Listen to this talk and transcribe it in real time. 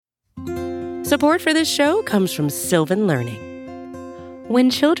Support for this show comes from Sylvan Learning. When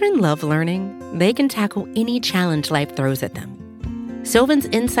children love learning, they can tackle any challenge life throws at them. Sylvan's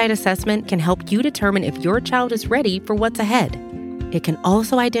Insight Assessment can help you determine if your child is ready for what's ahead. It can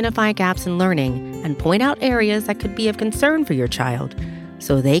also identify gaps in learning and point out areas that could be of concern for your child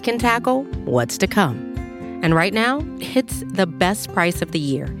so they can tackle what's to come. And right now, it's the best price of the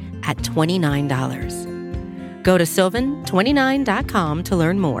year at $29. Go to sylvan29.com to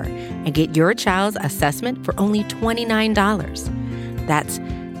learn more and get your child's assessment for only $29. That's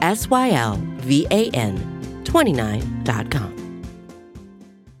SYLVAN 29.com.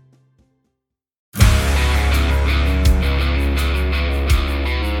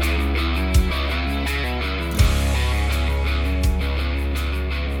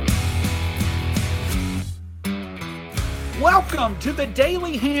 Welcome to the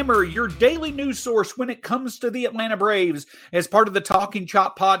Daily Hammer, your daily news source when it comes to the Atlanta Braves as part of the Talking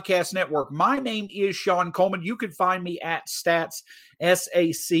Chop Podcast Network. My name is Sean Coleman. You can find me at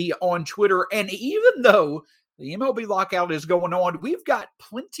StatsSAC on Twitter. And even though the MLB lockout is going on, we've got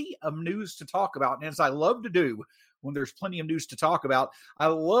plenty of news to talk about. And as I love to do when there's plenty of news to talk about, I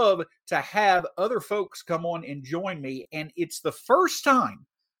love to have other folks come on and join me. And it's the first time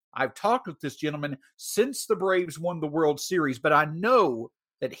I've talked with this gentleman since the Braves won the World Series, but I know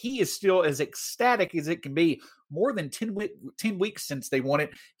that he is still as ecstatic as it can be. More than 10 weeks since they won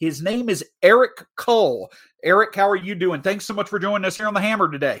it. His name is Eric Cole. Eric, how are you doing? Thanks so much for joining us here on the Hammer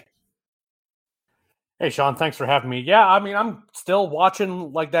today. Hey, Sean, thanks for having me. Yeah, I mean, I'm still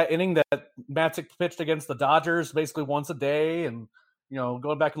watching like that inning that Matzek pitched against the Dodgers basically once a day, and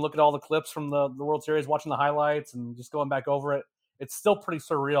going back and look at all the clips from the World Series, watching the highlights and just going back over it. It's still pretty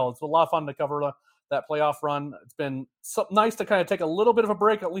surreal. It's a lot of fun to cover that playoff run. It's been nice to kind of take a little bit of a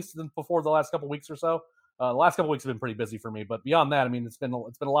break, at least before the last couple of weeks or so. The last couple of weeks have been pretty busy for me, but beyond that, I mean, it's been a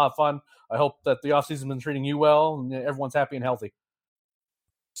lot of fun. I hope that the offseason has been treating you well and everyone's happy and healthy.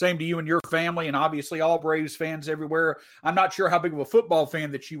 Same to you and your family, and obviously all Braves fans everywhere. I'm not sure how big of a football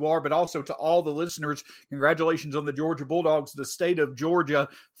fan that you are, but also to all the listeners, congratulations on the Georgia Bulldogs, the state of Georgia,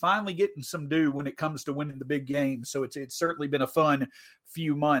 finally getting some due when it comes to winning the big game. So it's certainly been a fun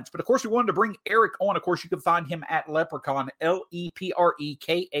few months. But, of course, we wanted to bring Eric on. Of course, you can find him at Leprechaun,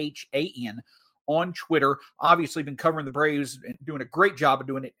 LEPREKHAN. on Twitter. Obviously been covering the Braves and doing a great job of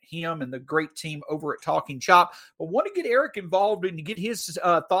doing it, him and the great team over at Talking Chop. But want to get Eric involved and get his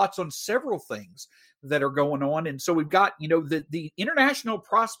thoughts on several things that are going on. And so we've got, the international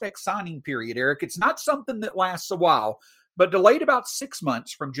prospect signing period, Eric. It's not something that lasts a while, but delayed about 6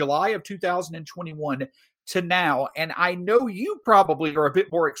 months from July of 2021 to now. And I know you probably are a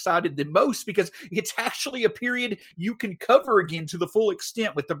bit more excited than most because it's actually a period you can cover again to the full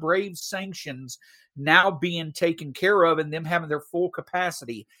extent with the Braves sanctions now being taken care of and them having their full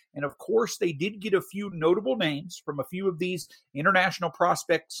capacity. And of course, they did get a few notable names from a few of these international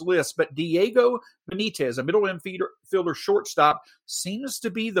prospects lists, but Diego Benitez, a middle infielder shortstop, seems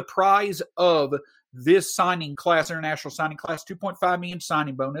to be the prize of this signing class, international signing class, $2.5 million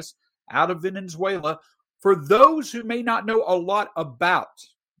signing bonus out of Venezuela. For those who may not know a lot about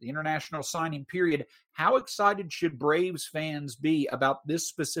the international signing period, how excited should Braves fans be about this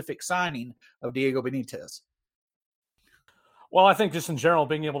specific signing of Diego Benitez? Well, I think just in general,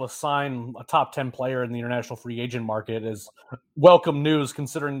 being able to sign a top 10 player in the international free agent market is welcome news,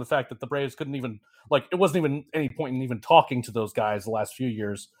 considering the fact that the Braves couldn't even, it wasn't even any point in even talking to those guys the last few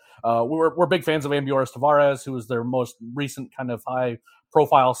years. We're big fans of Ambiorus Tavares, who was their most recent kind of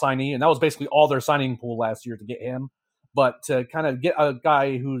high-profile signee, and that was basically all their signing pool last year to get him. But to kind of get a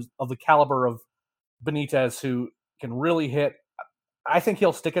guy who's of the caliber of Benitez who can really hit, I think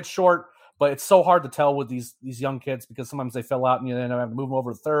he'll stick it short, but it's so hard to tell with these young kids because sometimes they fill out and you end up having to move them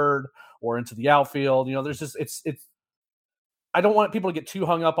over to third or into the outfield. There's just it's. I don't want people to get too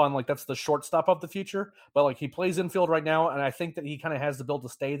hung up on that's the shortstop of the future, but he plays infield right now, and I think that he kind of has the build to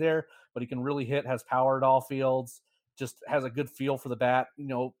stay there. But he can really hit, has power at all fields, just has a good feel for the bat.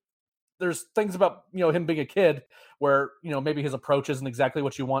 There's things about him being a kid where maybe his approach isn't exactly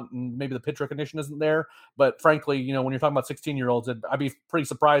what you want, and maybe the pitch recognition isn't there. But frankly, when you're talking about 16-year-olds, I'd be pretty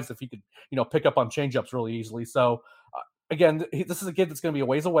surprised if he could pick up on changeups really easily. So again, this is a kid that's going to be a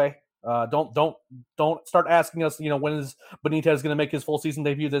ways away. Don't start asking us, when is Benitez going to make his full season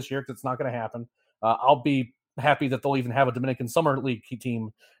debut this year? Because it's not going to happen. I'll be happy that they'll even have a Dominican Summer League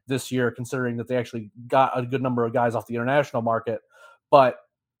team this year, considering that they actually got a good number of guys off the international market. But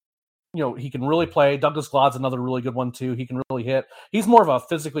he can really play. Douglas Glad's another really good one too. He can really hit. He's more of a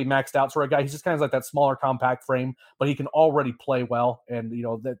physically maxed out sort of guy. He's just kind of like that smaller, compact frame, but he can already play well. And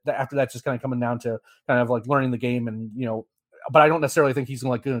that after that, just kind of coming down to kind of learning the game and but I don't necessarily think he's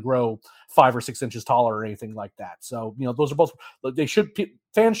going to grow 5 or 6 inches taller or anything like that. So, those are both,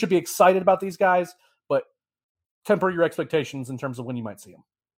 fans should be excited about these guys, but temper your expectations in terms of when you might see them.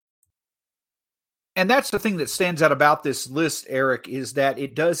 And that's the thing that stands out about this list, Eric, is that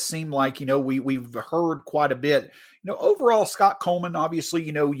it does seem like, we've heard quite a bit. Overall, Scott Coleman, obviously,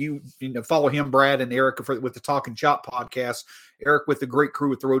 you follow him, Brad and Eric with the Talking Chop podcast, Eric with the great crew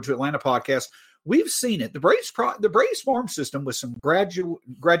with the Road to Atlanta podcast. We've seen it. The Braves farm system with some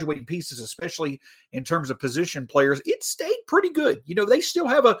graduating pieces, especially in terms of position players, it stayed pretty good. They still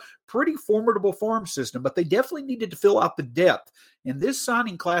have a pretty formidable farm system, but they definitely needed to fill out the depth. And this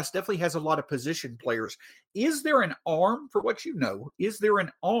signing class definitely has a lot of position players. Is there an arm, for what you know, is there an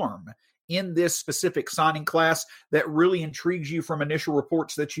arm in this specific signing class that really intrigues you from initial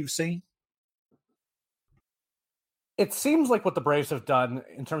reports that you've seen? It seems like what the Braves have done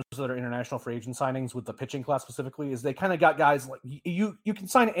in terms of their international free agent signings with the pitching class specifically is they kind of got guys like you can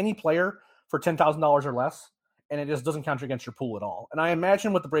sign any player for $10,000 or less, and it just doesn't count against your pool at all. And I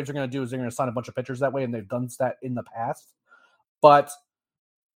imagine what the Braves are going to do is they're going to sign a bunch of pitchers that way, and they've done that in the past. But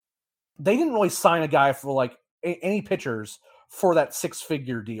they didn't really sign a guy for like any pitchers for that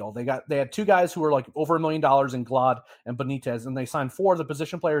 6-figure deal. They had 2 guys who were like over $1 million in Glad and Benitez, and they signed 4 of the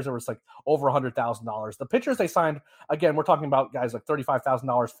position players that was like over $100,000. The pitchers they signed, again, we're talking about guys like $35,000,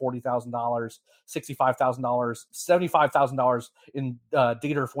 $40,000, $65,000, $75,000 in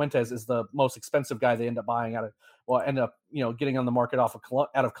Dieter Fuentes is the most expensive guy they end up buying getting on the market out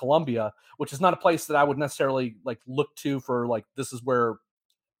of Colombia, which is not a place that I would necessarily like look to for like, this is where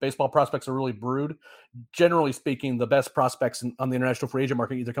baseball prospects are really brewed. Generally speaking, the best prospects on the international free agent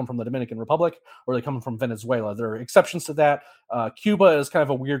market either come from the Dominican Republic or they come from Venezuela. There are exceptions to that. Cuba is kind of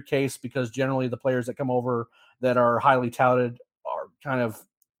a weird case because generally the players that come over that are highly touted are kind of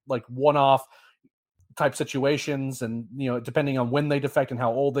like one-off type situations. And, depending on when they defect and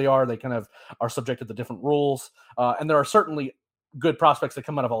how old they are, they kind of are subject to the different rules. And there are certainly good prospects that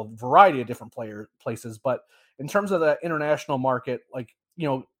come out of a variety of different places. But in terms of the international market,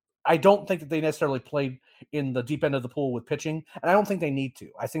 I don't think that they necessarily played in the deep end of the pool with pitching, and I don't think they need to.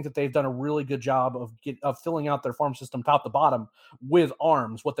 I think that they've done a really good job of filling out their farm system top to bottom with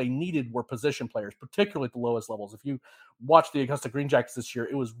arms. What they needed were position players, particularly at the lowest levels. If you watch the Augusta Green Jackets this year,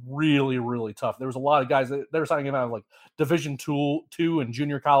 it was really, really tough. There was a lot of guys that they were signing out of like Division II and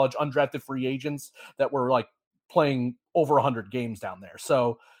junior college undrafted free agents that were like playing over 100 games down there.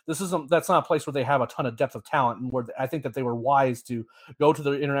 So that's not a place where they have a ton of depth of talent, and where I think that they were wise to go to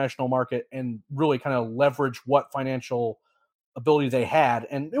the international market and really kind of leverage what financial ability they had.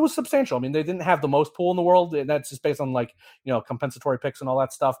 And it was substantial. I mean, they didn't have the most pool in the world, and that's just based on like, compensatory picks and all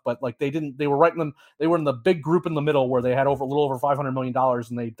that stuff. But like they were in the big group in the middle where they had a little over $500 million,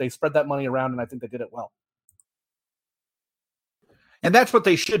 and they spread that money around, and I think they did it well. And that's what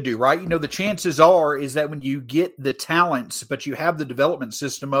they should do, right? The chances are is that when you get the talents, but you have the development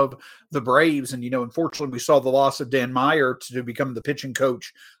system of the Braves, and, unfortunately we saw the loss of Dan Meyer to become the pitching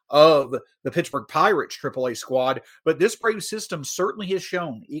coach of the Pittsburgh Pirates AAA squad. But this Braves system certainly has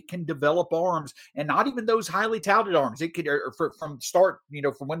shown it can develop arms, and not even those highly touted arms. It could, from start,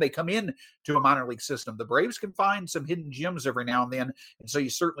 from when they come in to a minor league system, the Braves can find some hidden gems every now and then. And so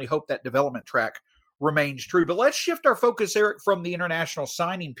you certainly hope that development track remains true. But let's shift our focus, Eric, from the international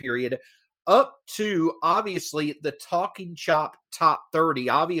signing period up to, obviously, the Talking Chop Top 30.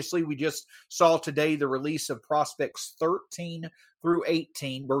 Obviously, we just saw today the release of prospects 13 through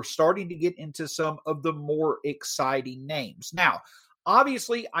 18. We're starting to get into some of the more exciting names. Now,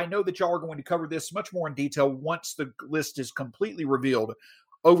 obviously, I know that y'all are going to cover this much more in detail once the list is completely revealed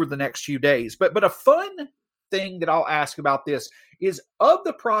over the next few days. But a fun thing that I'll ask about this is, of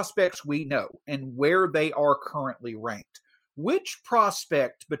the prospects we know and where they are currently ranked, which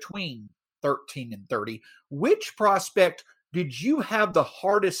prospect between 13 and 30, which prospect did you have the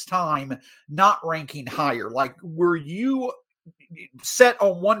hardest time not ranking higher? Like, were you set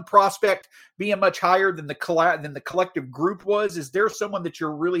on one prospect being much higher than the collective group was? Is there someone that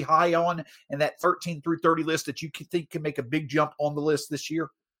you're really high on in that 13 through 30 list that you think can make a big jump on the list this year?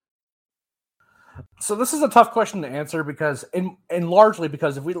 So this is a tough question to answer because, and largely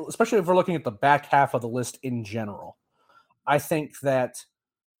because especially if we're looking at the back half of the list in general, I think that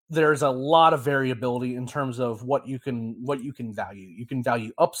there's a lot of variability in terms of what you can value. You can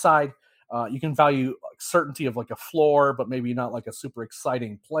value upside. You can value certainty of like a floor, but maybe not like a super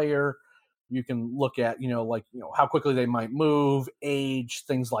exciting player. You can look at, how quickly they might move, age,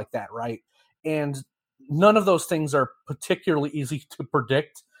 things like that, right? And none of those things are particularly easy to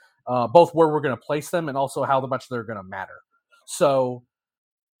predict. Both where we're going to place them and also how much they're going to matter. So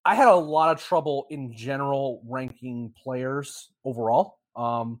I had a lot of trouble in general ranking players overall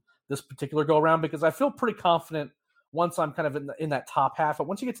this particular go around because I feel pretty confident once I'm kind of in that top half. But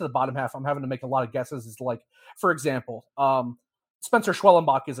once you get to the bottom half, I'm having to make a lot of guesses. Is like, for example, Spencer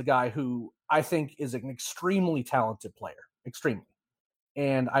Schwellenbach is a guy who I think is an extremely talented player, extremely.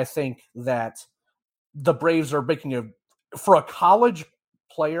 And I think that the Braves are making for a college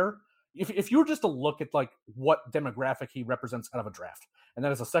player, if you were just to look at like what demographic he represents out of a draft, and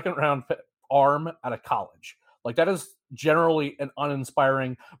that is a second round arm out of college, like that is generally an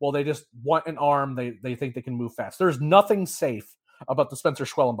uninspiring. Well, they just want an arm. They think they can move fast. There's nothing safe about the Spencer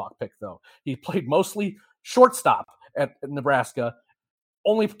Schwellenbach pick, though. He played mostly shortstop at Nebraska,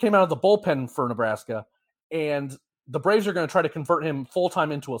 only came out of the bullpen for Nebraska, and the Braves are going to try to convert him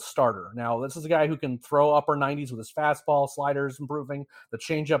full-time into a starter. Now, this is a guy who can throw upper 90s with his fastball, sliders improving. The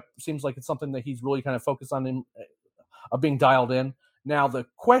changeup seems like it's something that he's really kind of focused on being dialed in. Now, the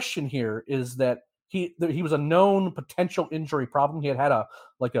question here is that he was a known potential injury problem. He had a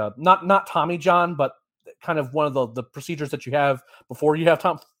not Tommy John, but kind of one of the procedures that you have before you have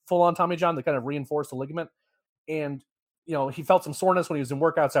full-on Tommy John that kind of reinforce the ligament. And, he felt some soreness when he was in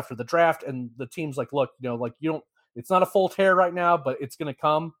workouts after the draft, and the team's like, look, it's not a full tear right now, but it's going to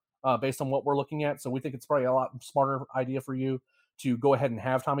come based on what we're looking at. So we think it's probably a lot smarter idea for you to go ahead and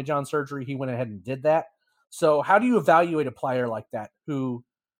have Tommy John surgery. He went ahead and did that. So how do you evaluate a player like that who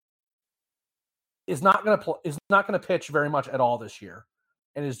is not going to pitch very much at all this year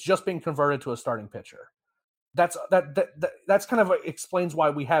and is just being converted to a starting pitcher? That's kind of explains why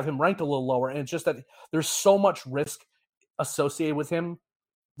we have him ranked a little lower. And it's just that there's so much risk associated with him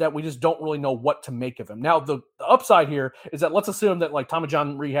that we just don't really know what to make of him. Now, the upside here is that let's assume that like Tommy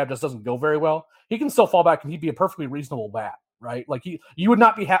John rehab just doesn't go very well. He can still fall back and he'd be a perfectly reasonable bat, right? Like you would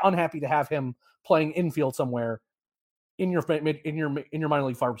not be unhappy to have him playing infield somewhere in your minor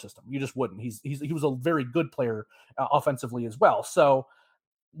league farm system. You just wouldn't. He was a very good player offensively as well. So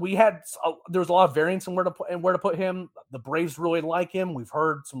there was a lot of variance in where to put him. The Braves really like him. We've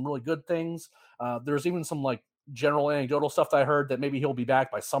heard some really good things. There's even some like general anecdotal stuff that I heard that maybe he'll be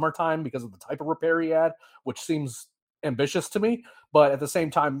back by summertime because of the type of repair he had, which seems ambitious to me, but at the same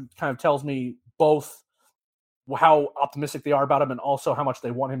time kind of tells me both how optimistic they are about him and also how much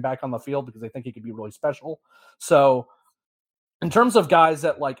they want him back on the field because they think he could be really special. So in terms of guys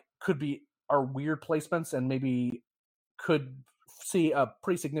that like are weird placements and maybe could see a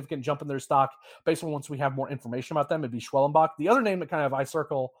pretty significant jump in their stock based on once we have more information about them, it'd be Schwellenbach. The other name that kind of I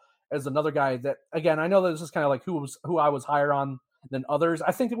circle as another guy that, again, I know that this is kind of like who I was higher on than others.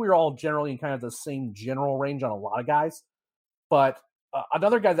 I think that we were all generally in kind of the same general range on a lot of guys. But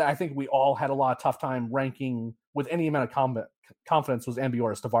another guy that I think we all had a lot of tough time ranking with any amount of confidence was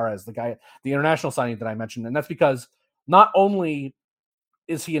Ambioris Tavares, the international signing that I mentioned. And that's because not only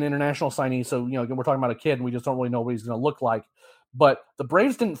is he an international signee, so, we're talking about a kid and we just don't really know what he's going to look like, but the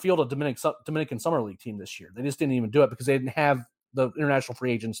Braves didn't field a Dominican Summer League team this year. They just didn't even do it because they didn't have the international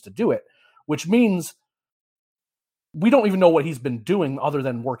free agents to do it, which means we don't even know what he's been doing other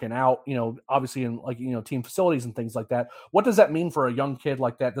than working out, obviously in team facilities and things like that. What does that mean for a young kid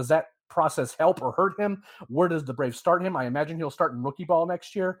like that? Does that process help or hurt him? Where does the Braves start him? I imagine he'll start in rookie ball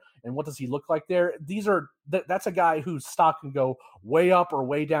next year. And what does he look like there? That's a guy whose stock can go way up or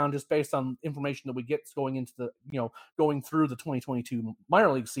way down just based on information that we get going into going through the 2022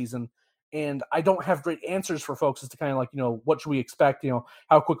 minor league season. And I don't have great answers for folks as to kind of what should we expect?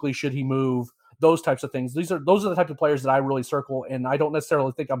 How quickly should he move? Those types of things. Those are the types of players that I really circle, and I don't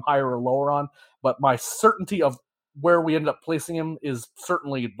necessarily think I'm higher or lower on, but my certainty of where we ended up placing him is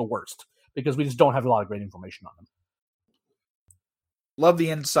certainly the worst because we just don't have a lot of great information on him. Love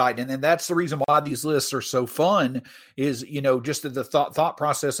the insight. And that's the reason why these lists are so fun is, just the thought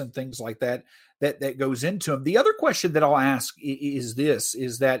process and things like that goes into them. The other question that I'll ask is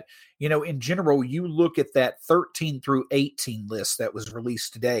that, in general, you look at that 13 through 18 list that was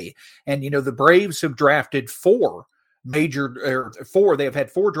released today, and, the Braves have drafted they have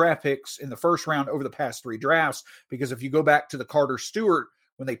had 4 draft picks in the first round over the past 3 drafts, because if you go back to the Carter Stewart,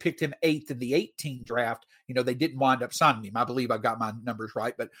 when they picked him 8th in the 18 draft, they didn't wind up signing him. I believe I've got my numbers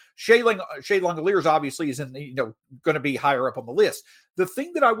right, but Shea Langeliers obviously is going to be higher up on the list. The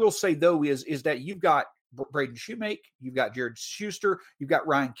thing that I will say though is that you've got Braden Shoemake, you've got Jared Schuster, you've got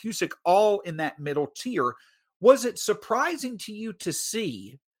Ryan Cusick, all in that middle tier. Was it surprising to you to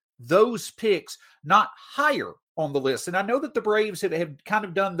see those picks not higher on the list? And I know that the Braves have kind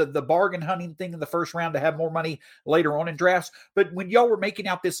of done the bargain hunting thing in the first round to have more money later on in drafts. But when y'all were making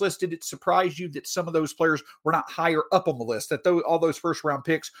out this list, did it surprise you that some of those players were not higher up on the list, that all those first round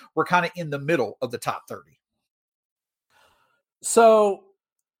picks were kind of in the middle of the top 30? So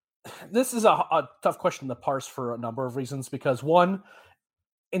This is a tough question to parse for a number of reasons, because one,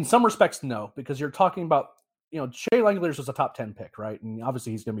 in some respects, no, because you're talking about, Shea Langeliers was a top 10 pick, right? And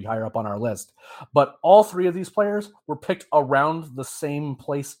obviously he's going to be higher up on our list. But all three of these players were picked around the same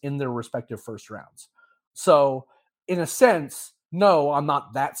place in their respective first rounds. So in a sense, no, I'm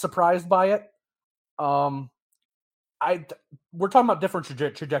not that surprised by it. We're talking about different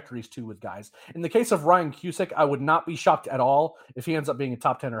trajectories too with guys. In the case of Ryan Cusick, I would not be shocked at all if he ends up being a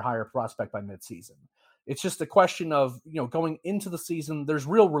top 10 or higher prospect by midseason. It's just a question of, going into the season, there's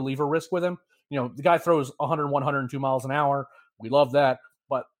real reliever risk with him. The guy throws 101, 102 miles an hour. We love that.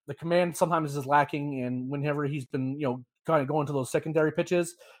 But the command sometimes is lacking. And whenever he's been, kind of going to those secondary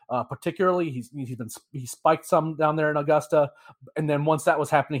pitches, particularly, he spiked some down there in Augusta. And then once that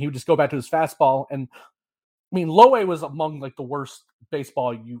was happening, he would just go back to his fastball. And I mean, Lowe was among like the worst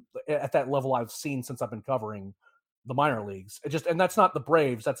baseball at that level I've seen since I've been covering the minor leagues. And that's not the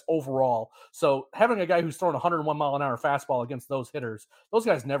Braves, that's overall. So having a guy who's throwing 101 mile an hour fastball against those hitters, those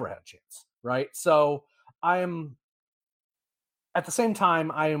guys never had a chance, right? So at the same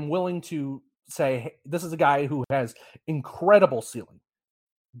time, I am willing to say, hey, this is a guy who has incredible ceiling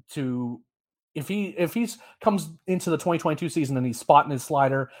if he's comes into the 2022 season and he's spotting his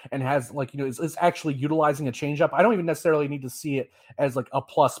slider and has is actually utilizing a changeup, I don't even necessarily need to see it as like a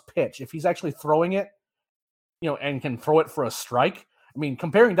plus pitch. If he's actually throwing it, and can throw it for a strike. I mean,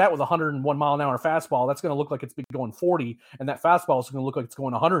 comparing that with a 101 mile an hour fastball, that's going to look like it's going 40, and that fastball is going to look like it's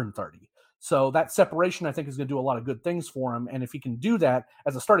going 130. So that separation, I think, is going to do a lot of good things for him. And if he can do that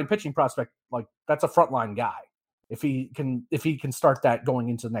as a starting pitching prospect, like that's a frontline guy. If he can start that going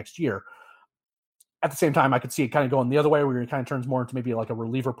into next year. At the same time, I could see it kind of going the other way, where it kind of turns more into maybe like a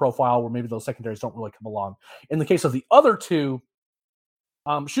reliever profile, where maybe those secondaries don't really come along. In the case of the other two,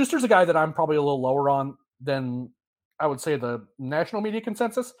 Schuster's a guy that I'm probably a little lower on than I would say the national media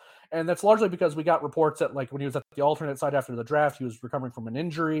consensus. And that's largely because we got reports that like when he was at the alternate side after the draft, he was recovering from an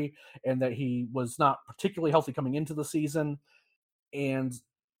injury and that he was not particularly healthy coming into the season. And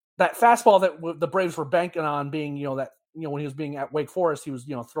that fastball that the Braves were banking on being, when he was being at Wake Forest, he was,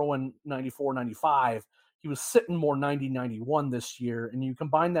 throwing 94, 95. He was sitting more 90, 91 this year. And you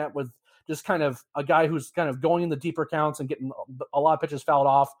combine that with just kind of a guy who's kind of going in the deeper counts and getting a lot of pitches fouled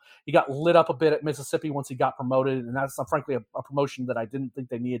off. He got lit up a bit at Mississippi once he got promoted, and that's frankly a promotion that I didn't think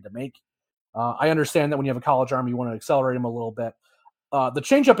they needed to make. I understand that when you have a college arm, you want to accelerate him a little bit. The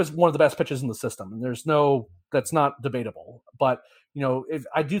changeup is one of the best pitches in the system, and that's not debatable. But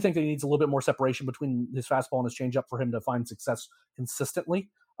I do think that he needs a little bit more separation between his fastball and his changeup for him to find success consistently.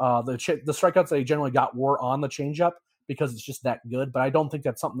 The strikeouts that he generally got were on the changeup, because it's just that good, but I don't think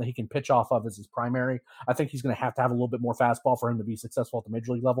that's something that he can pitch off of as his primary. I think he's going to have a little bit more fastball for him to be successful at the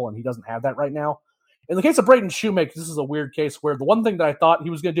major league level, and he doesn't have that right now. In the case of Braden Shoemaker, this is a weird case where the one thing that I thought he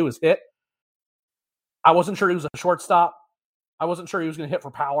was going to do is hit. I wasn't sure he was a shortstop. I wasn't sure he was going to hit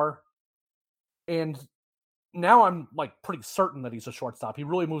for power. And now I'm like pretty certain that he's a shortstop. He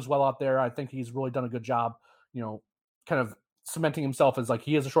really moves well out there. I think he's really done a good job, kind of cementing himself as like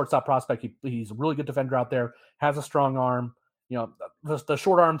he is a shortstop prospect. He's a really good defender out there, has a strong arm. The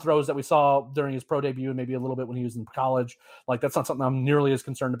short arm throws that we saw during his pro debut and maybe a little bit when he was in college, like that's not something I'm nearly as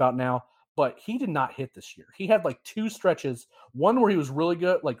concerned about now. But he did not hit this year. He had like two stretches, one where he was really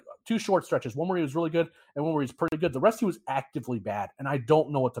good, like two short stretches, one where he was really good and one where he was pretty good. The rest he was actively bad, and I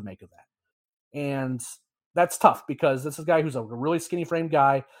don't know what to make of that. And that's tough because this is a guy who's a really skinny framed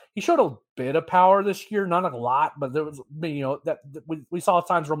guy. He showed a bit of power this year, not a lot, but there was, that we saw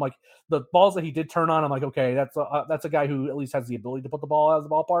times where I'm like, the balls that he did turn on, I'm like, okay, that's a guy who at least has the ability to put the ball out of the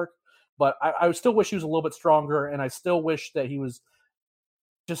ballpark. But I still wish he was a little bit stronger, and I still wish that he was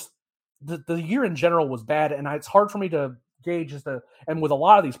just the year in general was bad, and it's hard for me to gauge and with a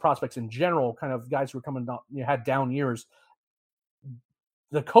lot of these prospects in general, kind of guys who are coming down, had down years.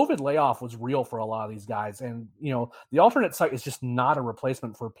 The COVID layoff was real for a lot of these guys, and the alternate site is just not a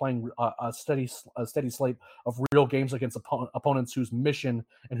replacement for playing a steady slate of real games against opponents whose mission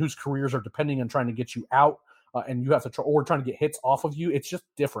and whose careers are depending on trying to get you out, and you have to or trying to get hits off of you. It's just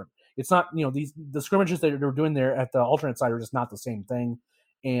different. It's not the scrimmages that they're doing there at the alternate site are just not the same thing,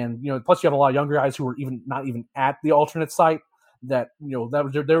 and plus you have a lot of younger guys who are not even at the alternate site. That they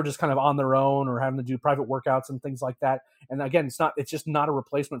were just kind of on their own or having to do private workouts and things like that. And again, it's just not a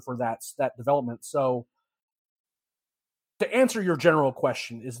replacement for that development. So to answer your general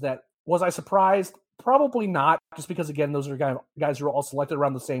question is that, was I surprised? Probably not, just because again, those are guys who are all selected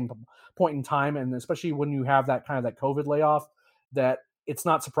around the same point in time. And especially when you have that COVID layoff, that it's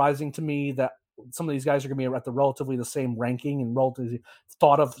not surprising to me that some of these guys are going to be at the relatively the same ranking and relatively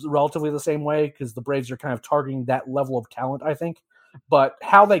thought of relatively the same way, because the Braves are kind of targeting that level of talent, I think. but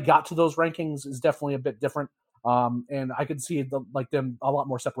how they got to those rankings is definitely a bit different. And I could see them a lot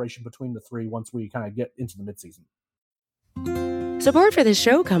more separation between the three once we kind of get into the midseason. Support for this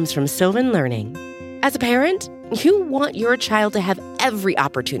show comes from Sylvan Learning. As a parent, you want your child to have every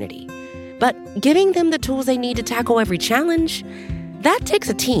opportunity, but giving them the tools they need to tackle every challenge, that takes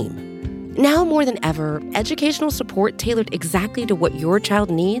a team. Now more than ever, educational support tailored exactly to what your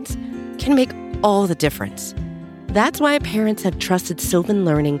child needs can make all the difference. That's why parents have trusted Sylvan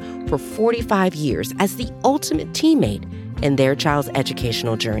Learning for 45 years as the ultimate teammate in their child's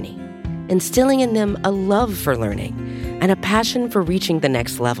educational journey, instilling in them a love for learning and a passion for reaching the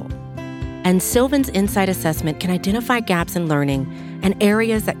next level. And Sylvan's Insight Assessment can identify gaps in learning and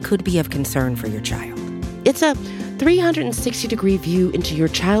areas that could be of concern for your child. It's a 360-degree view into your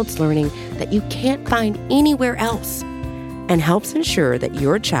child's learning that you can't find anywhere else, and helps ensure that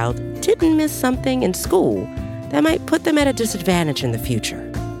your child didn't miss something in school that might put them at a disadvantage in the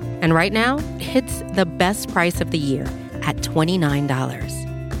future. And right now, it's the best price of the year at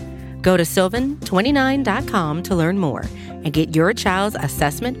 $29. Go to sylvan29.com to learn more and get your child's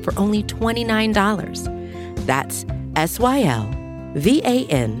assessment for only $29. That's SYLVAN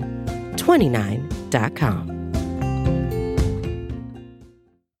 29.com.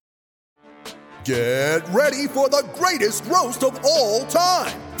 Get ready for the greatest roast of all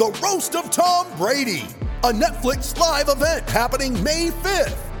time, the Roast of Tom Brady, a Netflix live event happening May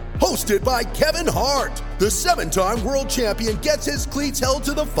 5th. Hosted by Kevin Hart, the 7-time world champion gets his cleats held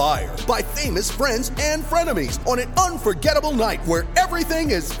to the fire by famous friends and frenemies on an unforgettable night where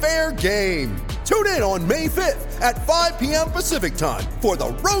everything is fair game. Tune in on May 5th at 5 p.m. Pacific time for the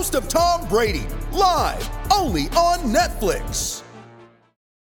Roast of Tom Brady, live only on Netflix.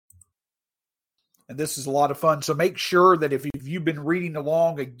 And this is a lot of fun. So make sure that if you've been reading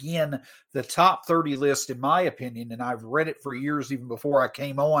along, again, the top 30 list, in my opinion, and I've read it for years, even before I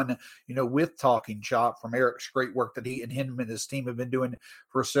came on, with Talking Chop, from Eric's great work that he and his team have been doing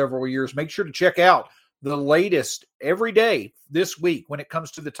for several years. Make sure to check out the latest every day this week when it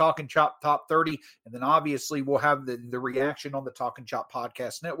comes to the Talking Chop top 30. And then obviously we'll have the reaction on the Talking Chop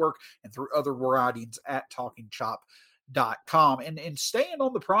podcast network and through other varieties at talkingchop.com. And staying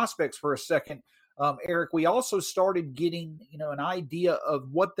on the prospects for a second, Eric, we also started getting, an idea of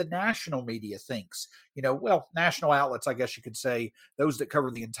what the national media thinks, national outlets, I guess you could say, those that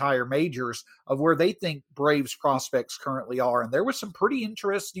cover the entire majors, of where they think Braves prospects currently are. And there was some pretty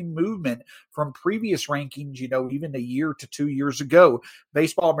interesting movement from previous rankings, even a year to 2 years ago.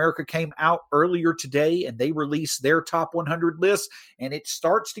 Baseball America came out earlier today and they released their top 100 list, and it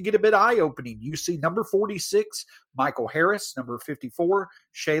starts to get a bit eye-opening. You see number 46, Michael Harris, number 54,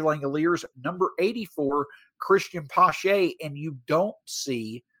 Shea Langeliers, number 84, Christian Pache, and you don't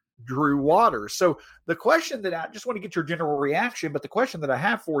see Drew Waters. So the question that I just want to get your general reaction, but the question that I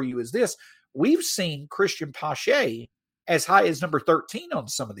have for you is this. We've seen Christian Pache as high as number 13 on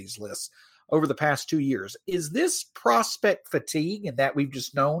some of these lists over the past 2 years. Is this prospect fatigue, and that we've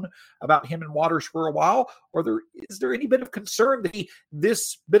just known about him and Waters for a while, or is there any bit of concern that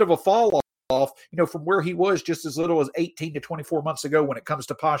this bit of a fall off, from where he was just as little as 18 to 24 months ago when it comes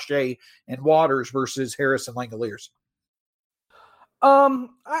to Pache and Waters versus Harris and Langeliers?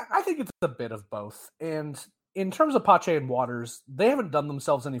 I think it's a bit of both. And in terms of Pache and Waters, they haven't done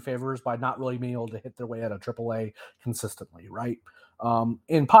themselves any favors by not really being able to hit their way out of AAA consistently, right?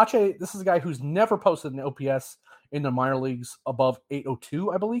 In Pache, this is a guy who's never posted an OPS in the minor leagues above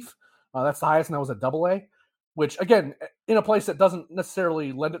 802, I believe. That's the highest, and that was at AA, which, again, in a place that doesn't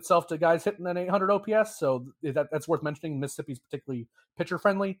necessarily lend itself to guys hitting an 800 OPS, so that's worth mentioning. Mississippi's particularly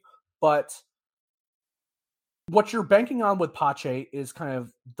pitcher-friendly, but what you're banking on with Pache is kind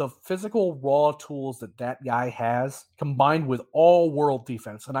of the physical raw tools that guy has, combined with all-world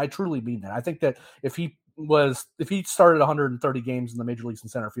defense, and I truly mean that. I think that if he started 130 games in the major leagues in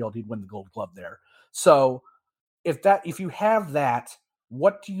center field, he'd win the Gold Glove there. So if you have that,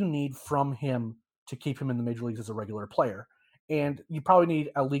 what do you need from him to keep him in the major leagues as a regular player? And you probably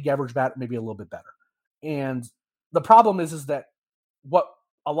need a league average bat, maybe a little bit better. And the problem is that what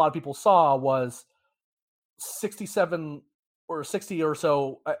a lot of people saw was 67 or 60 or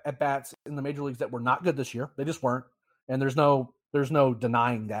so at bats in the major leagues that were not good this year. They just weren't. And there's no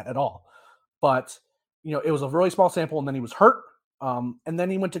denying that at all. But, it was a really small sample, and then he was hurt. And then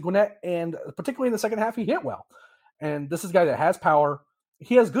he went to Gwinnett, and particularly in the second half, he hit well. And this is a guy that has power.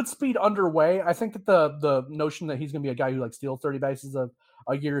 He has good speed underway. I think that the notion that he's going to be a guy who steals 30 bases a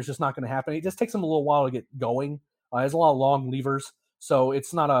year is just not going to happen. It just takes him a little while to get going. He has a lot of long levers. So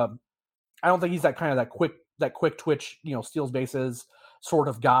it's not I don't think he's that quick twitch, steals bases, sort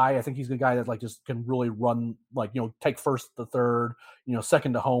of guy. I think he's the guy that like just can really run, like, take first to third,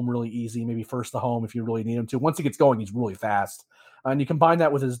 second to home really easy, maybe first to home if you really need him to. Once he gets going, he's really fast. And you combine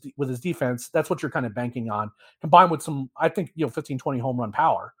that with his defense, that's what you're kind of banking on. Combined with some, I think, 15, 20 home run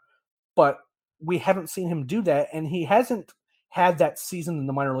power. But we haven't seen him do that, and he hasn't had that season in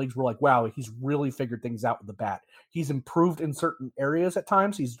the minor leagues where, like, wow, he's really figured things out with the bat. He's improved in certain areas at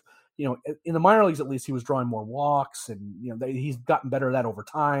times. He's, in the minor leagues, at least, he was drawing more walks, and, he's gotten better at that over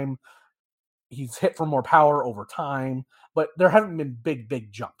time. He's hit for more power over time, but there haven't been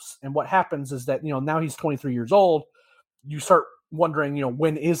big jumps. And what happens is that, now he's 23 years old, you start wondering,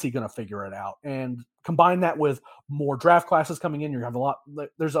 when is he going to figure it out? And combine that with more draft classes coming in, you have a lot,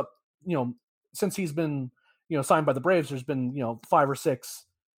 there's a, since he's been, signed by the Braves, there's been, 5 or 6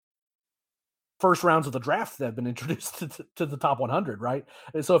 first rounds of the draft that have been introduced to the top 100, right?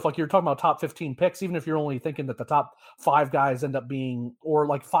 And so if like you're talking about top 15 picks, even if you're only thinking that the top 5 guys end up being, or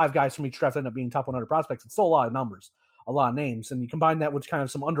like 5 guys from each draft end up being top 100 prospects, it's still a lot of numbers, a lot of names. And you combine that with kind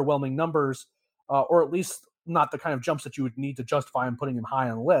of some underwhelming numbers, or at least not the kind of jumps that you would need to justify him putting him high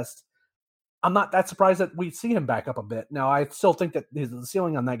on the list. I'm not that surprised that we see him back up a bit. Now, I still think that the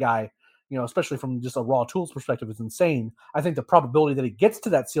ceiling on that guy, especially from just a raw tools perspective, is insane. I think the probability that he gets to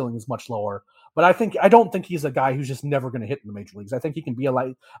that ceiling is much lower. But I don't think he's a guy who's just never going to hit in the major leagues. I think he can be a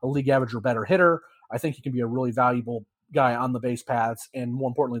league average or better hitter. I think he can be a really valuable guy on the base paths. And more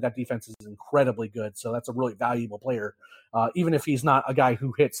importantly, that defense is incredibly good. So that's a really valuable player. Even if he's not a guy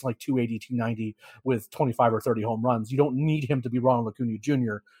who hits like 280, 290 with 25 or 30 home runs, you don't need him to be Ronald Acuna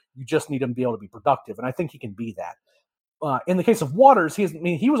Jr. You just need him to be able to be productive. And I think he can be that. In the case of Waters,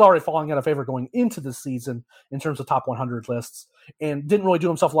 he was already falling out of favor going into the season in terms of top 100 lists, and didn't really do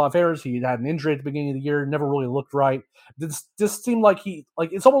himself a lot of favors. He had an injury at the beginning of the year, never really looked right. This seemed like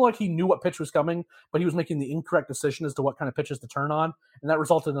it's almost like he knew what pitch was coming, but he was making the incorrect decision as to what kind of pitches to turn on, and that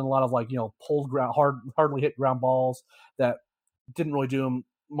resulted in a lot of pulled ground, hardly hit ground balls that didn't really do him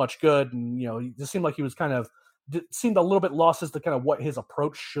much good. And it just seemed like he was seemed a little bit lost as to kind of what his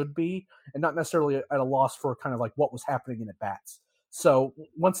approach should be, and not necessarily at a loss for kind of like what was happening in at bats. So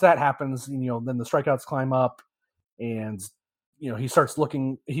once that happens, then the strikeouts climb up, and he starts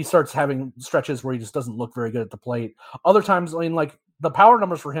having stretches where he just doesn't look very good at the plate. Other times, the power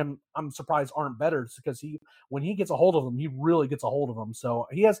numbers for him, I'm surprised aren't better, because when he gets a hold of them, he really gets a hold of them. So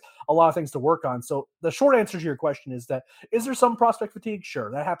he has a lot of things to work on. So the short answer to your question is there some prospect fatigue? Sure.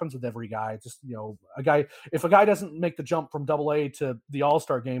 That happens with every guy. Just, if a guy doesn't make the jump from AA to the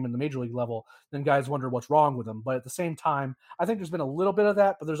All-Star game in the major league level, then guys wonder what's wrong with him. But at the same time, I think there's been a little bit of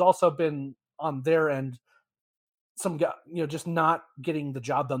that, but there's also been on their end, some guy, just not getting the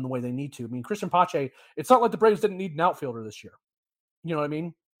job done the way they need to. I mean, Christian Pache, it's not like the Braves didn't need an outfielder this year. You know what I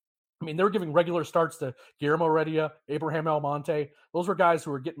mean? They were giving regular starts to Guillermo Heredia, Abraham Almonte. Those were guys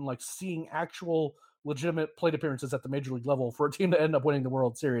who were getting seeing actual legitimate plate appearances at the major league level for a team to end up winning the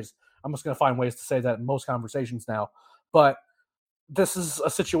World Series. I'm just going to find ways to say that in most conversations now. But this is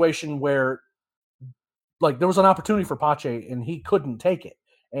a situation where there was an opportunity for Pache and he couldn't take it.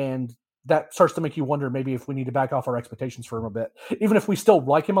 And that starts to make you wonder maybe if we need to back off our expectations for him a bit. Even if we still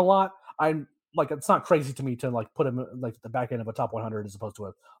like him a lot, it's not crazy to me to put him the back end of a top 100 as opposed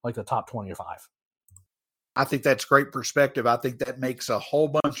to the top 25. I think that's great perspective. I think that makes a whole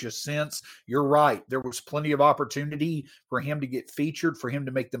bunch of sense. You're right. There was plenty of opportunity for him to get featured, for him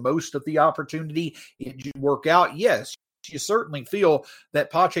to make the most of the opportunity. It didn't work out. Yes, you certainly feel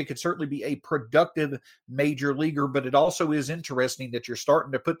that Pache could certainly be a productive major leaguer, but it also is interesting that you're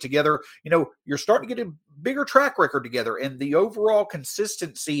starting to put together, you're starting to get a bigger track record together, and the overall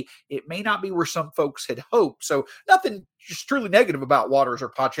consistency, it may not be where some folks had hoped. So nothing just truly negative about Waters or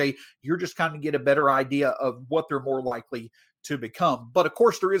Pache. You're just kind of get a better idea of what they're more likely to become. But of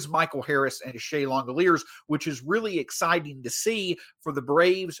course, there is Michael Harris and Shea Langoliers, which is really exciting to see for the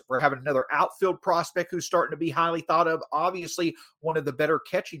Braves. We're having another outfield prospect who's starting to be highly thought of. Obviously, one of the better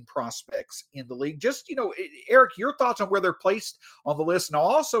catching prospects in the league. Just, Eric, your thoughts on where they're placed on the list. And I'll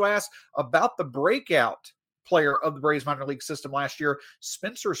also ask about the breakout player of the Braves minor league system last year,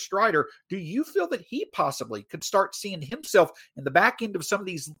 Spencer Strider. Do you feel that he possibly could start seeing himself in the back end of some of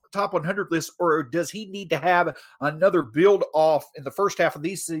these top 100 lists, or does he need to have another build off in the first half of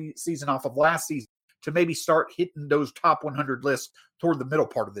this season off of last season to maybe start hitting those top 100 lists toward the middle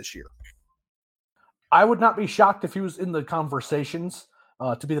part of this year? I would not be shocked if he was in the conversations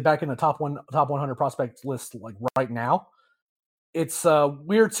to be the back end of top 100 prospect list right now. It's a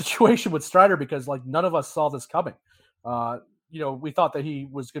weird situation with Strider because none of us saw this coming. We thought that he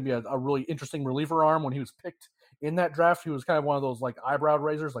was going to be a really interesting reliever arm when he was picked in that draft. He was kind of one of those like eyebrow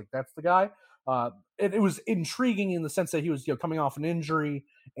raisers, like that's the guy. It was intriguing in the sense that he was coming off an injury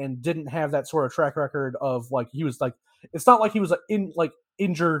and didn't have that sort of track record of like he was like it's not like he was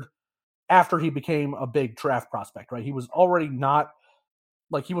injured after he became a big draft prospect, right? He was already not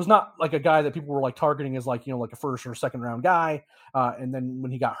like he was not like a guy that people were like targeting as like like a first or second round guy. And then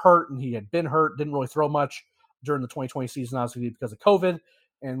when he got hurt and he had been hurt, didn't really throw much during the 2020 season, obviously because of COVID.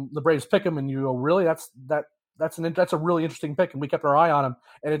 And the Braves pick him, and you go, really? That's a really interesting pick, and we kept our eye on him.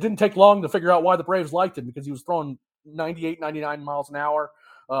 And it didn't take long to figure out why the Braves liked him because he was throwing 98, 99 miles an hour.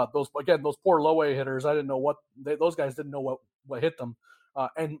 Those poor low A hitters, I didn't know those guys didn't know what hit them.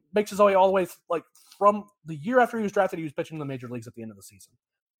 And makes his way all the way like from the year after he was drafted, he was pitching in the major leagues at the end of the season.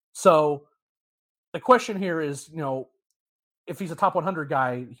 So the question here is, if he's a top 100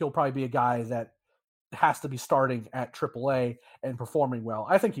 guy, he'll probably be a guy that has to be starting at AAA and performing well.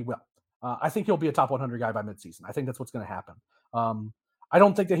 I think he will. I think he'll be a top 100 guy by midseason. I think that's what's going to happen. I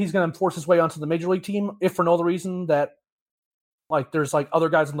don't think that he's going to force his way onto the major league team, if for no other reason that like there's like other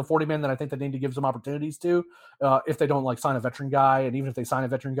guys in the 40-man that I think they need to give some opportunities to if they don't like sign a veteran guy. And even if they sign a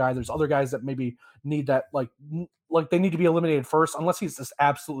veteran guy, there's other guys that maybe need that like they need to be eliminated first, unless he's just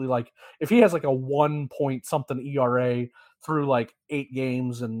absolutely like if he has like a 1 point something ERA through like 8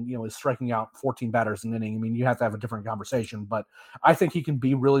 games and is striking out 14 batters an inning. I mean, you have to have a different conversation, but I think he can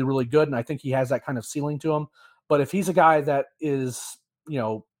be really, really good. And I think he has that kind of ceiling to him. But if he's a guy that is,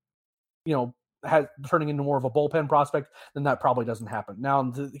 has turning into more of a bullpen prospect, then that probably doesn't happen. Now,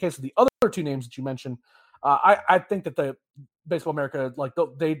 in the case of the other 2 names that you mentioned, I think that the Baseball America, like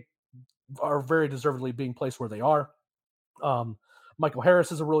they are very deservedly being placed where they are. Michael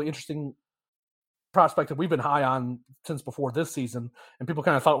Harris is a really interesting prospect that we've been high on since before this season, and people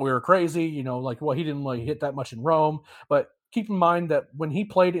kind of thought we were crazy, he didn't like hit that much in Rome. But keep in mind that when he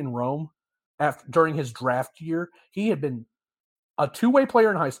played in Rome during his draft year, he had been a 2-way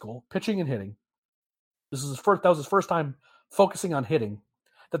player in high school, pitching and hitting. That was his first time focusing on hitting.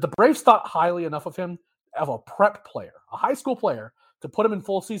 That the Braves thought highly enough of him, of a prep player, a high school player, to put him in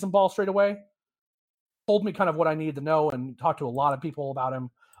full season ball straight away. Told me kind of what I needed to know, and talked to a lot of people about him.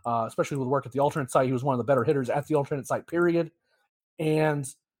 Especially with work at the alternate site. He was one of the better hitters at the alternate site, period. And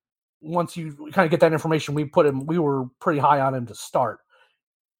once you kind of get that information, we were pretty high on him to start.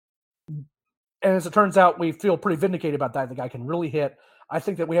 And as it turns out, we feel pretty vindicated about that. The guy can really hit. I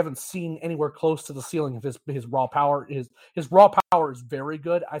think that we haven't seen anywhere close to the ceiling of his raw power. His raw power is very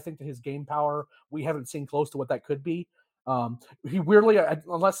good. I think that his game power, we haven't seen close to what that could be. He weirdly,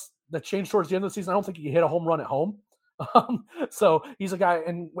 unless the change towards the end of the season, I don't think he can hit a home run at home. So he's a guy,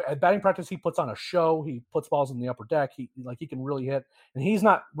 and at batting practice, he puts on a show. He puts balls in the upper deck. He can really hit, and he's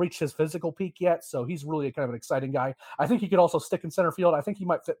not reached his physical peak yet. So he's really a kind of an exciting guy. I think he could also stick in center field. I think he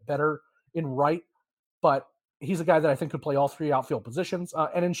might fit better in right, but he's a guy that I think could play all 3 outfield positions.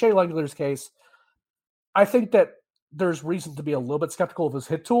 And in Shea Langler's case, I think that there's reason to be a little bit skeptical of his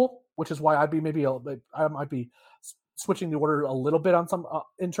hit tool, which is why I might be switching the order a little bit on some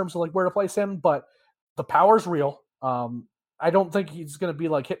in terms of like where to place him. But the power's real. I don't think he's going to be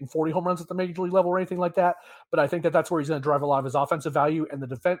like hitting 40 home runs at the major league level or anything like that, but I think that that's where he's going to drive a lot of his offensive value, and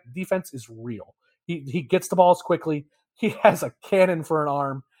the defense is real. He gets the balls quickly. He has a cannon for an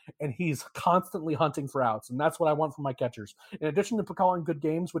arm, and he's constantly hunting for outs, and that's what I want from my catchers. In addition to calling good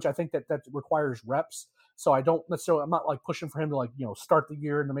games, which I think that requires reps, so I'm not like pushing for him to like start the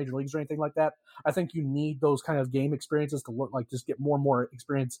year in the major leagues or anything like that. I think you need those kind of game experiences to look like just get more and more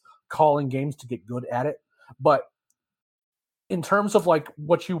experience calling games to get good at it. But in terms of like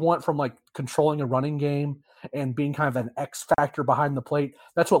what you want from like controlling a running game and being kind of an X factor behind the plate,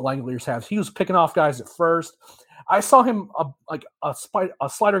 that's what Langeliers has. He was picking off guys at first. I saw him a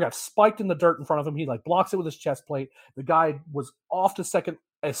slider got spiked in the dirt in front of him. He like blocks it with his chest plate. The guy was off to second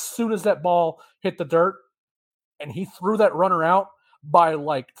as soon as that ball hit the dirt, and he threw that runner out by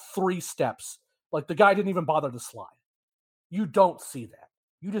like 3 steps. Like the guy didn't even bother to slide. You don't see that.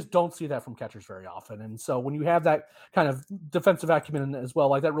 You just don't see that from catchers very often. And so when you have that kind of defensive acumen as well,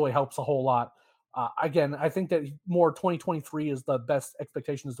 like that really helps a whole lot. Again, I think that more 2023 is the best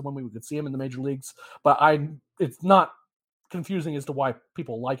expectation as to when we could see him in the major leagues. But it's not confusing as to why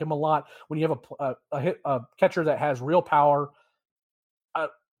people like him a lot. When you have a catcher that has real power,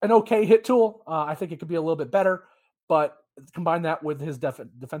 an okay hit tool, I think it could be a little bit better. But combine that with his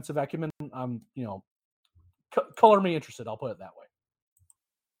defensive acumen, color me interested. I'll put it that way.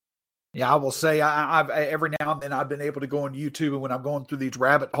 Yeah, I will say I've every now and then I've been able to go on YouTube, and when I'm going through these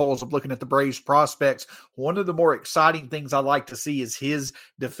rabbit holes of looking at the Braves prospects, one of the more exciting things I like to see is his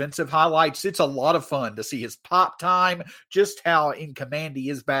defensive highlights. It's a lot of fun to see his pop time, just how in command he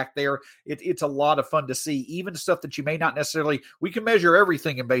is back there. It's a lot of fun to see, even stuff that you may not necessarily, we can measure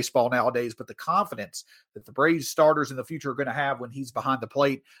everything in baseball nowadays, but the confidence that the Braves starters in the future are going to have when he's behind the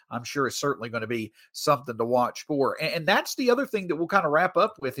plate, I'm sure is certainly going to be something to watch for. And that's the other thing that we'll kind of wrap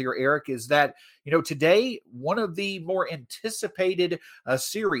up with here, Eric, is that, today, one of the more anticipated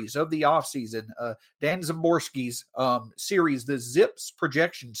series of the offseason, Dan Szymborski's series, the Zips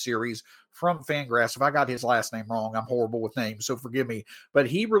projection series from Fangraphs. If I got his last name wrong, I'm horrible with names, so forgive me. But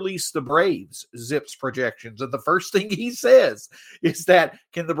he released the Braves Zips projections. And the first thing he says is that,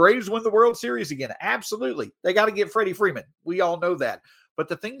 can the Braves win the World Series again? Absolutely. They got to get Freddie Freeman. We all know that. But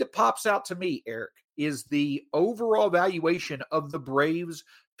the thing that pops out to me, Eric, is the overall valuation of the Braves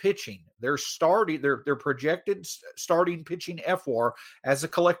pitching. Their projected starting pitching FWAR as a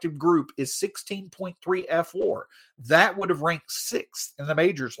collective group is 16.3 FWAR. That would have ranked 6th in the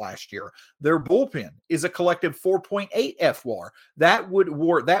majors last year. Their bullpen is a collective 4.8 FWAR. That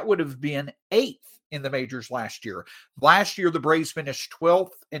would have been 8th in the majors last year. Last year, the Braves finished 12th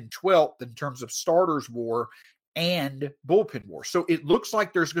and 12th in terms of starters WAR and bullpen war. So it looks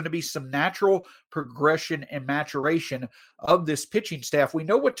like there's going to be some natural progression and maturation of this pitching staff. We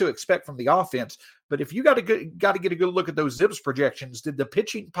know what to expect from the offense, but if you got to get a good look at those Zips projections, did the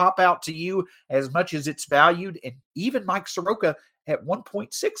pitching pop out to you as much as it's valued? And even Mike Soroka at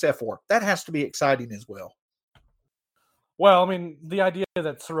 1.6 FWAR, that has to be exciting as well. Well, I mean, the idea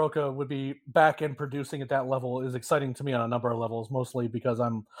that Soroka would be back and producing at that level is exciting to me on a number of levels, mostly because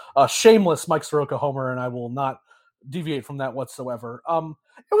I'm a shameless Mike Soroka homer, and I will not deviate from that whatsoever. It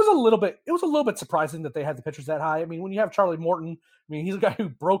was a little bit surprising that they had the pitchers that high. I mean, when you have Charlie Morton, I mean, he's a guy who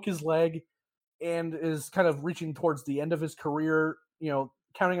broke his leg and is kind of reaching towards the end of his career.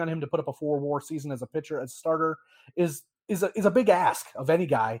 Counting on him to put up a 4 WAR season as a pitcher, as a starter, is a big ask of any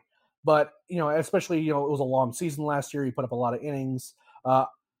guy. But, especially, it was a long season last year. He put up a lot of innings.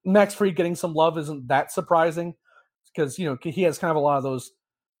 Max Fried getting some love isn't that surprising because, he has kind of a lot of those,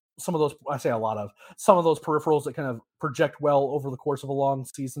 some of those peripherals that kind of project well over the course of a long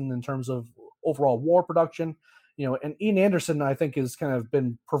season in terms of overall WAR production. And Ian Anderson, I think, has kind of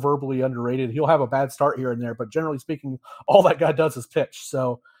been proverbially underrated. He'll have a bad start here and there, but generally speaking, all that guy does is pitch.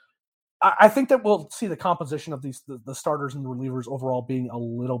 So I think that we'll see the composition of the starters and the relievers overall being a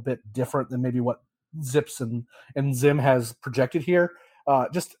little bit different than maybe what Zips and Zim has projected here.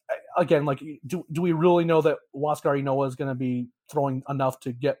 Just again, like, do we really know that Huascar Ynoa is going to be throwing enough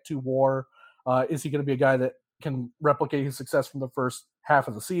to get to WAR? Is he going to be a guy that can replicate his success from the first half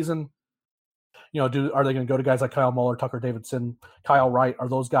of the season? Are they going to go to guys like Kyle Muller, Tucker Davidson, Kyle Wright? Are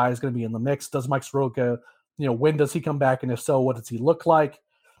those guys going to be in the mix? Does Mike Soroka, when does he come back? And if so, what does he look like?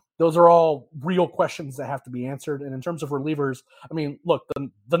 Those are all real questions that have to be answered. And in terms of relievers, I mean, look,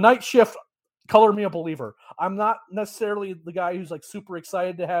 the night shift, color me a believer. I'm not necessarily the guy who's like super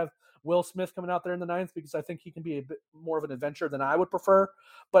excited to have Will Smith coming out there in the ninth because I think he can be a bit more of an adventure than I would prefer.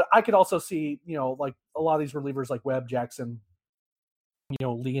 But I could also see, like a lot of these relievers like Webb, Jackson,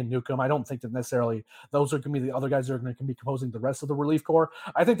 Lee and Newcomb. I don't think that necessarily those are going to be the other guys that are going to be composing the rest of the relief corps.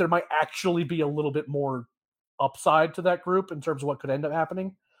 I think there might actually be a little bit more upside to that group in terms of what could end up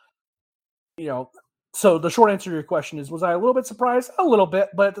happening. So the short answer to your question is, was I a little bit surprised? A little bit,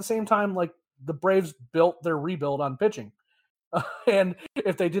 but at the same time, like, the Braves built their rebuild on pitching. And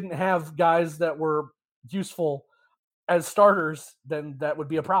if they didn't have guys that were useful as starters, then that would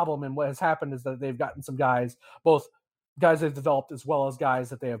be a problem. And what has happened is that they've gotten some guys, both guys they've developed as well as guys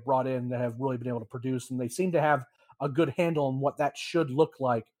that they have brought in that have really been able to produce. And they seem to have a good handle on what that should look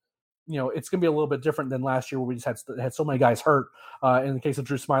like. It's going to be a little bit different than last year where we just had so many guys hurt. In the case of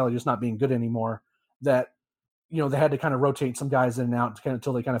Drew Smyly just not being good anymore, that, they had to kind of rotate some guys in and out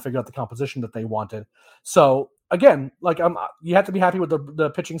until they kind of figure out the composition that they wanted. So again, like, you have to be happy with the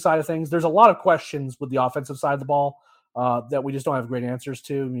pitching side of things. There's a lot of questions with the offensive side of the ball that we just don't have great answers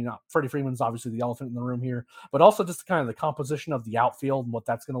to. Freddie Freeman's obviously the elephant in the room here, but also just kind of the composition of the outfield and what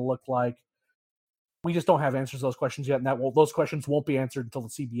that's going to look like. We just don't have answers to those questions yet, and those questions won't be answered until the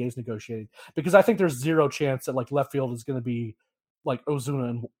CBA is negotiated. Because I think there's zero chance that like left field is going to be like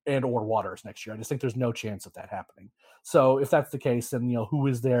Ozuna and or Waters next year. I just think there's no chance of that happening. So if that's the case, then who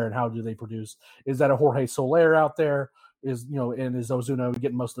is there and how do they produce? Is that a Jorge Soler out there? And is Ozuna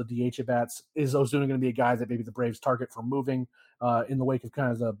getting most of the DH at bats? Is Ozuna going to be a guy that maybe the Braves target for moving in the wake of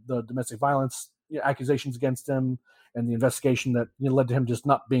kind of the domestic violence accusations against him and the investigation that led to him just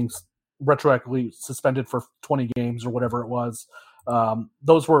not being retroactively suspended for 20 games or whatever it was?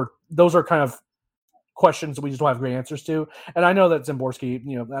 Those are kind of questions that we just don't have great answers to. And I know that Szymborski,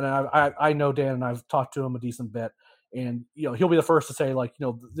 and I know Dan, and I've talked to him a decent bit, and he'll be the first to say, like,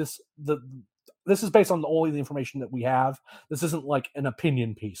 this is based on only the information that we have. This isn't like an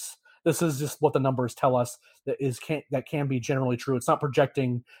opinion piece. This is just what the numbers tell us that can be generally true. It's not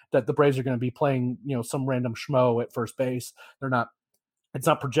projecting that the Braves are going to be playing, some random schmo at first base. It's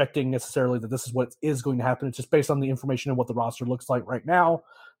not projecting necessarily that this is what is going to happen. It's just based on the information and what the roster looks like right now,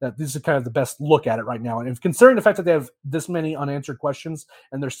 that this is kind of the best look at it right now. And if considering the fact that they have this many unanswered questions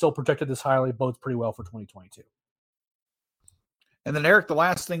and they're still projected this highly, bodes pretty well for 2022. And then, Eric, the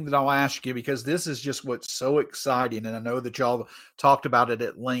last thing that I'll ask you, because this is just what's so exciting, and I know that y'all talked about it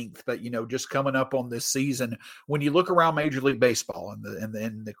at length, but, just coming up on this season, when you look around Major League Baseball and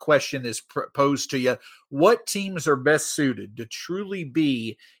the question is posed to you, what teams are best suited to truly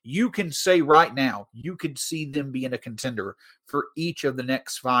be, you can say right now, you could see them being a contender for each of the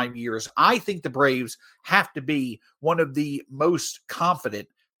next 5 years. I think the Braves have to be one of the most confident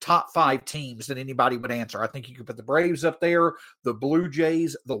top 5 teams that anybody would answer. I think you could put the Braves up there, the Blue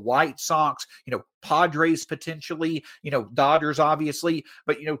Jays, the White Sox, Padres potentially, Dodgers obviously,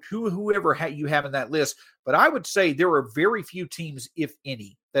 but whoever you have in that list. But I would say there are very few teams, if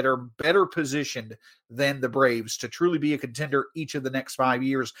any, that are better positioned than the Braves to truly be a contender each of the next 5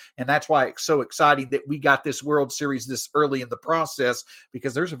 years. And that's why it's so exciting that we got this World Series this early in the process,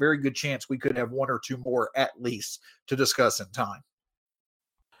 because there's a very good chance we could have one or two more at least to discuss in time.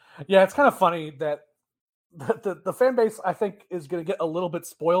 Yeah, it's kind of funny that the fan base, I think, is going to get a little bit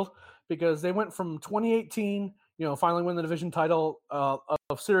spoiled because they went from 2018, finally win the division title of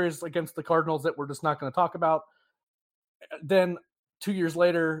series against the Cardinals that we're just not going to talk about. Then 2 years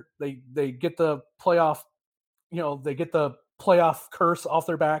later, they get the playoff, they get the playoff curse off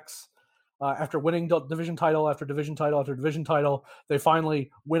their backs after winning division title after division title after division title. They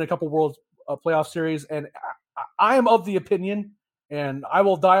finally win a couple World playoff series, and I am of the opinion, and I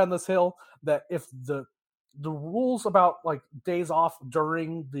will die on this hill, that if the rules about like days off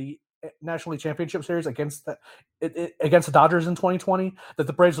during the National League Championship Series against the Dodgers in 2020, that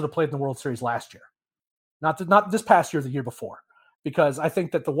the Braves would have played in the World Series last year, not this past year, the year before. Because I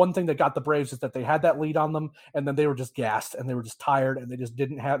think that the one thing that got the Braves is that they had that lead on them, and then they were just gassed and they were just tired, and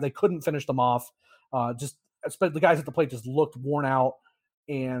they couldn't finish them off. The guys at the plate just looked worn out.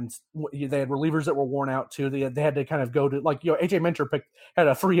 And they had relievers that were worn out too. They had to kind of go to AJ Minter had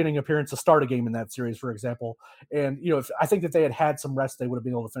a 3-inning appearance to start a game in that series, for example. And I think that they had some rest, they would have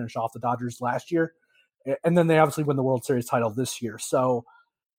been able to finish off the Dodgers last year. And then they obviously win the World Series title this year. So,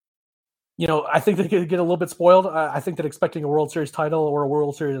 I think they could get a little bit spoiled. I think that expecting a World Series title or a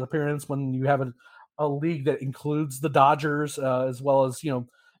World Series appearance when you have a league that includes the Dodgers as well as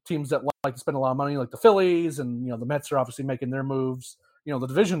teams that like to spend a lot of money, like the Phillies, and the Mets are obviously making their moves. The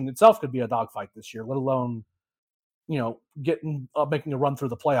division itself could be a dogfight this year, let alone, making a run through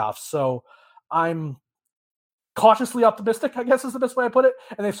the playoffs. So I'm cautiously optimistic, I guess is the best way I put it.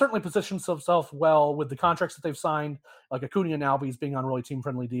 And they've certainly positioned themselves well with the contracts that they've signed, like Acuna and Albies being on really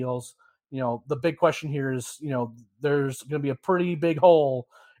team-friendly deals. The big question here is, there's going to be a pretty big hole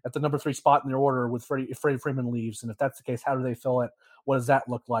at the number 3 spot in their order with Freddie Freeman leaves. And if that's the case, how do they fill it? What does that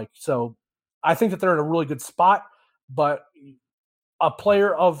look like? So I think that they're in a really good spot, but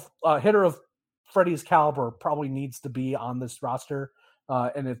a hitter of Freddie's caliber probably needs to be on this roster.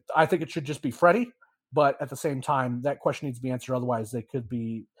 I think it should just be Freddie, but at the same time, that question needs to be answered. Otherwise, it could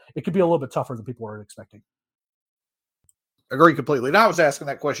be a little bit tougher than people are expecting. Agree completely. And I was asking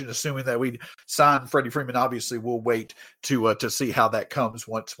that question assuming that we'd sign Freddie Freeman. Obviously, we'll wait to see how that comes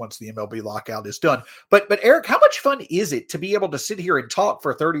once the MLB lockout is done. But Eric, how much fun is it to be able to sit here and talk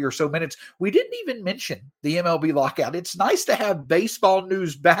for 30 or so minutes? We didn't even mention the MLB lockout. It's nice to have baseball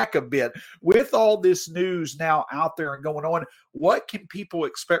news back a bit with all this news now out there and going on. What can people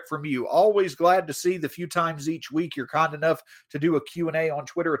expect from you? Always glad to see the few times each week you're kind enough to do a Q&A on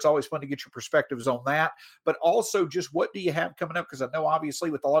Twitter. It's always fun to get your perspectives on that. But also just what do you have coming up? Because I know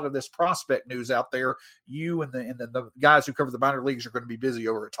obviously with a lot of this prospect news out there, you and the guys who cover the minor leagues are going to be busy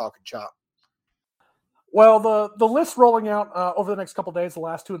over at Talking Chop. Well, the list rolling out over the next couple of days, the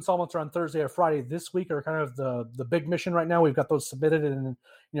last 2 installments are on Thursday or Friday this week, are kind of the big mission right now. We've got those submitted and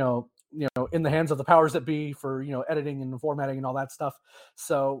in the hands of the powers that be for editing and formatting and all that stuff.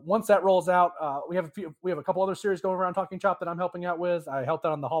 So once that rolls out, we have a couple other series going around Talking Chop that I'm helping out with. I helped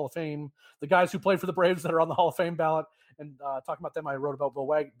out on the Hall of Fame, the guys who played for the Braves that are on the Hall of Fame ballot, and talking about them, I wrote about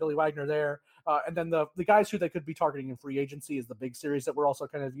Billy Wagner there. And then the guys who they could be targeting in free agency is the big series that we're also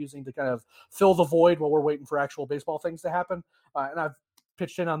kind of using to kind of fill the void while we're waiting for actual baseball things to happen. And I've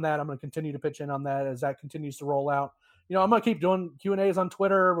pitched in on that. I'm going to continue to pitch in on that as that continues to roll out. I'm going to keep doing Q&As on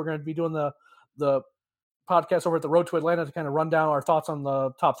Twitter. We're going to be doing the podcast over at the Road to Atlanta to kind of run down our thoughts on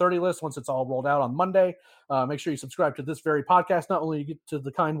the top 30 list once it's all rolled out on Monday. Make sure you subscribe to this very podcast. Not only you get to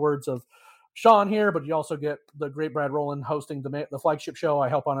the kind words of Sean here, but you also get the great Brad Rowland hosting the flagship show. I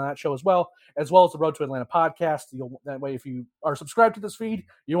help on that show as well as the Road to Atlanta podcast. That way, if you are subscribed to this feed,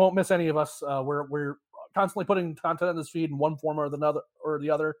 you won't miss any of us. We're constantly putting content in this feed in one form or the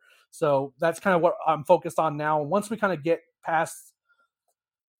other. So that's kind of what I'm focused on now. Once we kind of get kind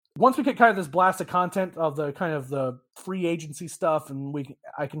of this blast of content of the kind of the free agency stuff, and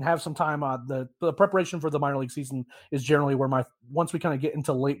I can have some time on the preparation for the minor league season is generally where once we kind of get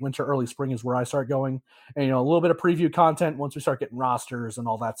into late winter, early spring is where I start going, and a little bit of preview content once we start getting rosters and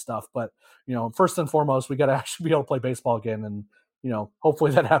all that stuff. But first and foremost, we got to actually be able to play baseball again, and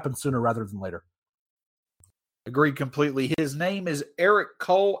hopefully that happens sooner rather than later. Agreed completely. His name is Eric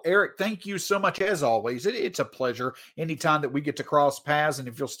Cole. Eric, thank you so much as always. It's a pleasure anytime that we get to cross paths, and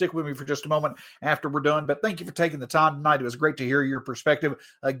if you'll stick with me for just a moment after we're done. But thank you for taking the time tonight. It was great to hear your perspective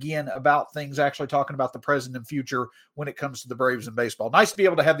again about things, actually talking about the present and future when it comes to the Braves and baseball. Nice to be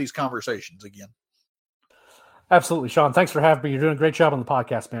able to have these conversations again. Absolutely, Sean. Thanks for having me. You're doing a great job on the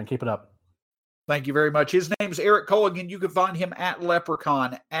podcast, man. Keep it up. Thank you very much. His name's Eric Cole. Again, you can find him at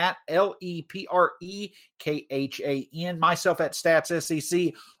Leprechaun, at LEPREKHAN, myself at Stats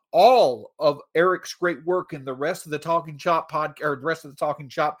SEC. All of Eric's great work and the rest of the Talking Chop podcast, or the rest of the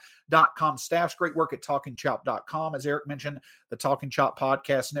TalkingChop.com staff's great work at TalkingChop.com. As Eric mentioned, the Talking Chop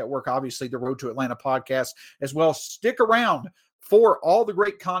Podcast Network, obviously the Road to Atlanta podcast as well. Stick around for all the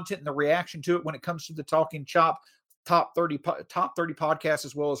great content and the reaction to it when it comes to the Talking Chop top 30 podcasts,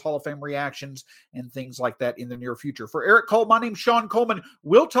 as well as Hall of Fame reactions and things like that in the near future. For Eric Cole, my name's Sean Coleman.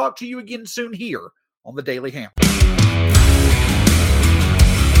 We'll talk to you again soon here on the Daily Hammer.